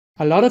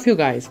A lot of you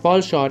guys fall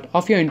short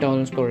of your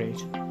internal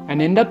storage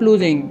and end up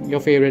losing your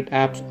favorite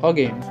apps or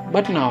games,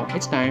 but now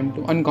it's time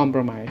to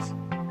uncompromise.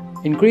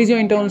 Increase your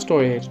internal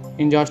storage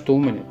in just 2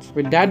 minutes.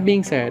 With that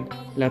being said,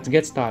 let's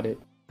get started.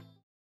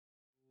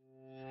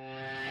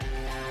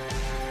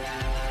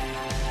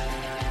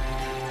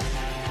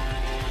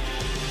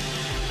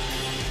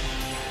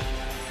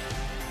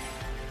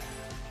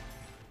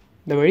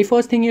 The very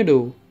first thing you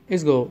do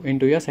is go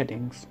into your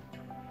settings.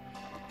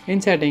 In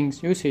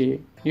settings, you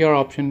see your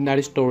option that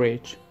is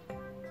storage.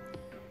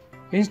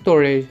 In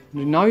storage,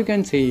 now you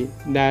can see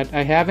that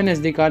I have an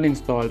SD card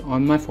installed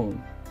on my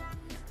phone.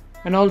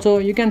 And also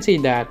you can see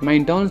that my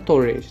internal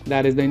storage,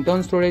 that is the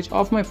internal storage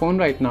of my phone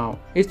right now,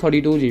 is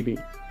 32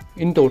 GB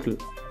in total.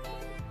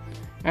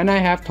 And I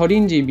have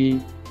 13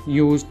 GB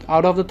used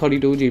out of the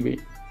 32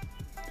 GB.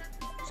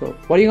 So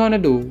what you're gonna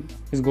do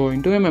is go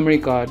into your memory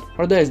card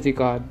or the SD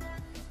card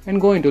and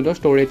go into the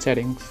storage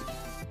settings.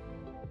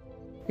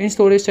 In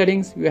storage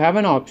settings, you have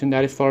an option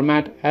that is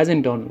format as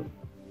internal.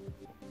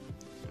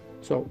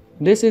 So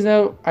this is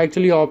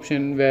actually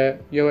option where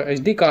your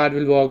SD card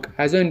will work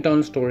as your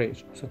internal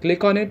storage. So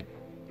click on it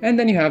and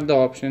then you have the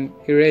option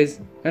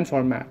erase and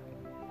format.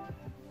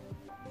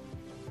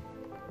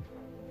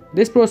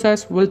 This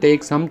process will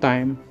take some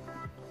time.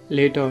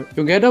 Later,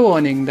 you get a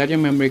warning that your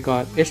memory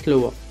card is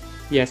slower.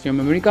 Yes, your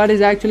memory card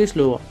is actually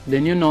slower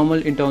than your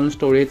normal internal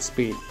storage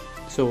speed.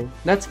 So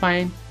that's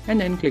fine, and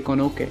then click on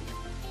OK.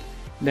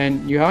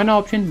 Then you have an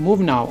option move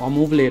now or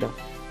move later.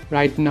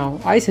 Right now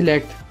I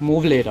select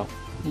move later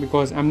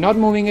because I'm not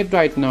moving it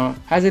right now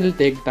as it will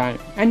take time,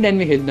 and then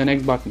we hit the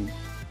next button.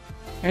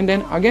 And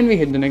then again we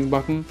hit the next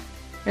button,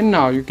 and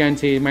now you can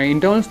see my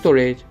internal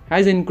storage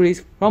has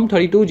increased from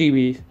 32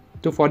 GB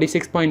to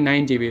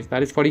 46.9 GB,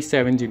 that is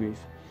 47 GB.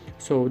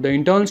 So the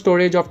internal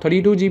storage of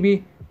 32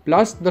 GB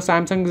plus the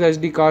Samsung's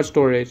SD card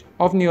storage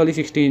of nearly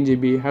 16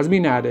 GB has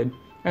been added,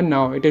 and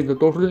now it is the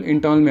total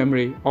internal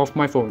memory of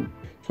my phone.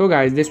 So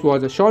guys, this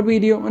was a short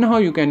video on how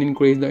you can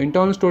increase the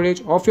internal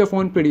storage of your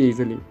phone pretty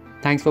easily.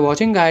 Thanks for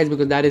watching guys,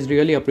 because that is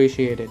really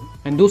appreciated.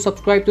 And do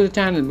subscribe to the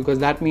channel because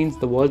that means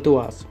the world to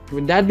us.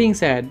 With that being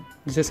said,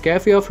 this is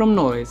Carefree from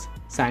Noise,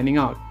 signing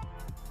out.